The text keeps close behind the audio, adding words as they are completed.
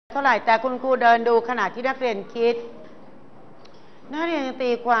เท่าไหร่แต่คุณครูเดินดูขณะที่นักเรียนคิดนักเรียน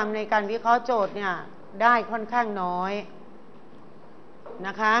ตีความในการวิเคราะห์โจทย์เนี่ยได้ค่อนข้างน้อยน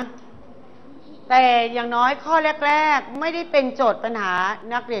ะคะแต่อย่างน้อยข้อแรกๆไม่ได้เป็นโจทย์ปัญหา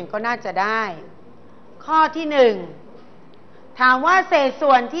นักเรียนก็น่าจะได้ข้อที่1ถามว่าเศษ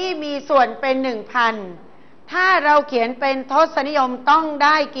ส่วนที่มีส่วนเป็น 1,000 ถ้าเราเขียนเป็นทศนิยมต้องไ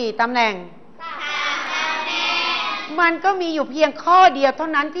ด้กี่ตำแหน่งมันก็มีอยู่เพียงข้อเดียวเท่า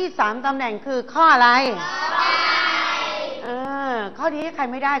นั้นที่3ตำแหน่งคือข้ออะไรข้อนี้ใคร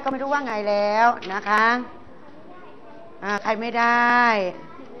ไม่ได้ก็ไม่รู้ว่าไงแล้วนะคะใครไม่ได้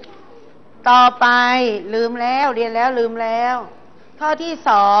ต่อไปลืมแล้วเรียนแล้วลืมแล้วข้อที่15.38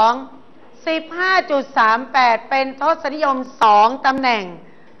 เป็นทศนิยม2ตำแหน่ง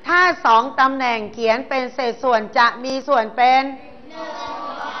ถ้า2ตำแหน่งเขียนเป็นเศษส่วนจะมีส่วนเป็น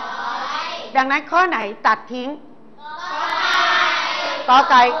100ดังนั้นข้อไหนตัดทิ้งกอ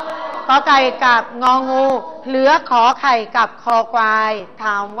ไก่กับงองูเหลือขอไข่กับคอควายถ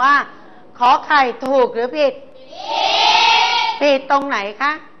ามว่าขอไข่ถูกหรือผิดผิดตรงไหนค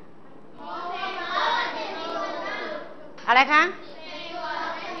ะอะไรคะ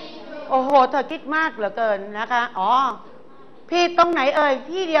โอ้โหเธอคิดมากเหลือเกินนะคะผิดตรงไหนเอ่ย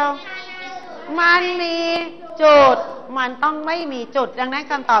ที่เดียวมันมีจุดมันต้องไม่มีจุดดังนั้น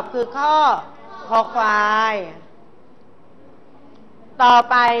คำตอบคือข้อคอควายต่อ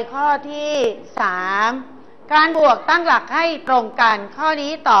ไปข้อที่3การบวกตั้งหลักให้ตรงกันข้อ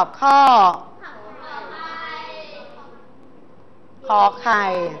นี้ตอบข้อขอไข่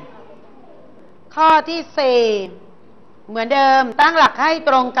ข้อที่4เหมือนเดิมตั้งหลักให้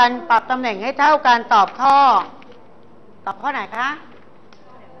ตรงกันปรับตำแหน่งให้เท่ากันตอบข้อไหนคะ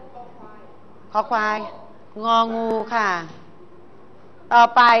ขอควายงองูค่ะต่อ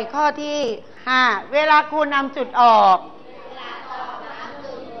ไปข้อที่5เวลาครูนำจุดออก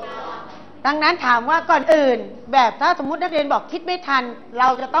ดังนั้นถามว่าก่อนอื่นแบบถ้าสมมุตินักเรียนบอกคิดไม่ทันเรา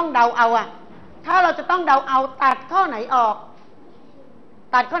จะต้องเดาเอาถ้าเราจะต้องเดาเอาตัดข้อไหนออก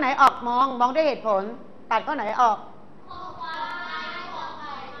มองด้วยเหตุผลตัดข้อไหนออก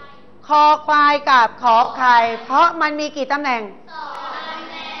คอควายกับขอไข่เพราะมันมีกี่ตำแหน่ง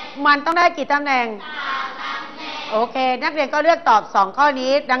มันต้องได้กี่ตำแหน่งโอเคนักเรียนก็เลือกตอบ2ข้อ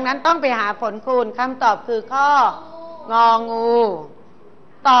นี้ดังนั้นต้องไปหาผลคูณคำตอบคือข้ององู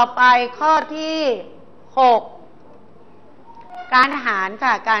ต่อไปข้อที่6การหาร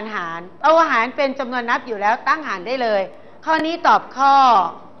ค่ะการหารเอาหารเป็นจำนวนนับอยู่แล้วตั้งหารได้เลยข้อนี้ตอบข้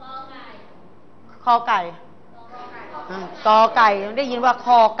อไก่กอไก่ได้ยินว่าค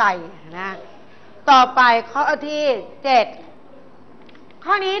อไก่นะต่อไปข้อที่7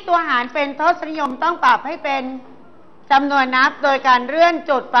ข้อนี้ตัวหารเป็นทศนิยมต้องปรับให้เป็นจำนวนนับโดยการเลื่อน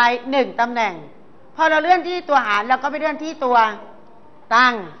จุดไป1ตำแหน่งพอเราเลื่อนที่ตัวหารเราก็ไปเลื่อนที่ตัว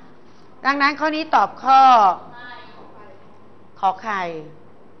ตั้งดังนั้นข้อนี้ตอบข้อขอไข่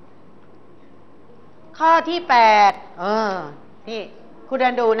ข้อที่8นี่คุณเดิ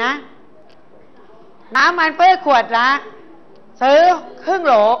นดูนะน้ำมันเพื่อขวดละซื้อครึ่งโ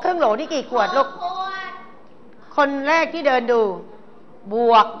หลนี่กี่ขวดลูกคนแรกที่เดินดูบ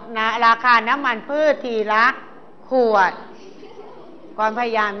วกนะราคาน้ำมันพืชทีละขวดความพย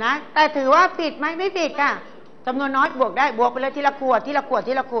ายามนะแต่ถือว่าผิดไหมไม่ผิดค่ะจำนวนน้อยบวกได้บวกไปเลยทีละขวด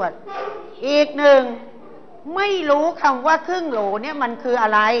อีกหนึ่งไม่รู้คำว่าครึ่งโหลเนี่ยมันคืออะ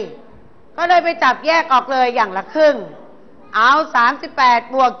ไรก็เลยไปจับแยกออกเลยอย่างละครึ่งเอา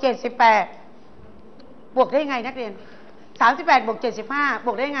38บวก78บวกได้ไงนักเรียน38บวก75บ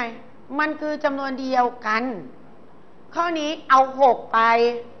วกได้ไงมันคือจำนวนเดียวกันข้อนี้เอา6ไป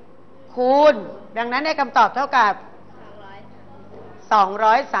คูณดังนั้นได้คำตอบเท่ากับ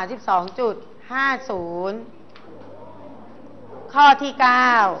232.50ข้อที่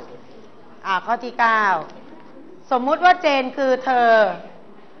9สมมุติว่าเจนคือเธอ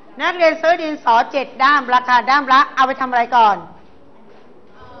นักเรียนซื้อดินสอ7ด้ามราคาด้ามละเอาไปทำอะไรก่อน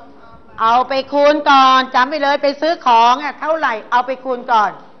เอาไปคูณก่อนจำไปเลยไปซื้อของเท่าไหร่เอาไปคูณก่อ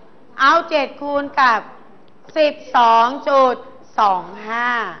นเอา7คูณกับ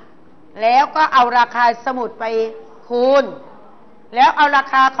 12.25 แล้วก็เอาราคาสมุดไปคูณแล้วเอารา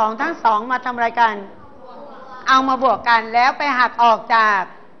คาของทั้งสองมาทำอะไรกันเอามาบวกกันแล้วไปหักออกจาก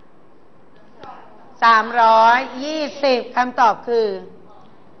320คำตอบคือ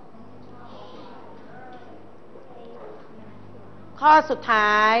ข้อสุดท้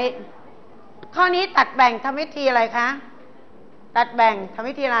ายข้อนี้ตัดแบ่งทำวิธีอะไรคะตัดแบ่งทำ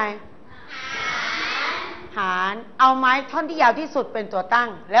วิธีอะไรหารเอาไม้ท่อนที่ยาวที่สุดเป็นตัวตั้ง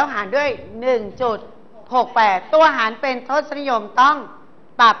แล้วหารด้วย 1.68 ตัวหารเป็นทศนิยมต้อง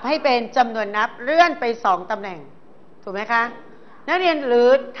ปรับให้เป็นจำนวนนับเลื่อนไป2ตำแหน่งถูกไหมคะ นักเรียนหรือ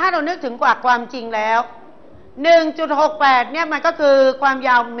ถ้าเรานึกถึงกว่าความจริงแล้ว 1.68 เนี่ยมันก็คือความย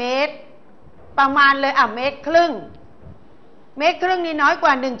าวเมตรประมาณเลยเมตรครึ่งนี่น้อยก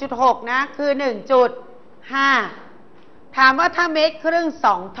ว่า 1.6 นะคือ 1.5 ถามว่าถ้าเมตรครึ่ง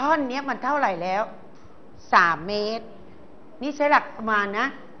2ท่อนเนี้ยมันเท่าไหร่แล้ว3เมตรนี่ใช้หลักประมาณนะ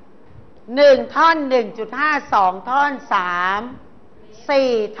1ท่อน 1.5 2ท่อน3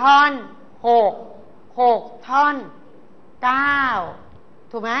 4ท่อน6ท่อน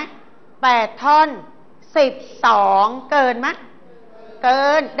9ถูกไหม8ท่อน12เกินไหมเกิ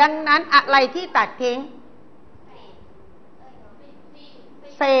นดังนั้นอะไรที่ตัดทิ้ง10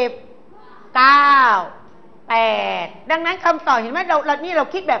 9 8ดังนั้นคำตอบเห็นไหมเรา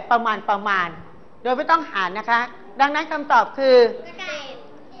คิดแบบประมาณโดยไม่ต้องหารนะคะดังนั้นคำตอบคือ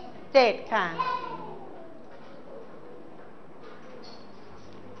7ค่ะ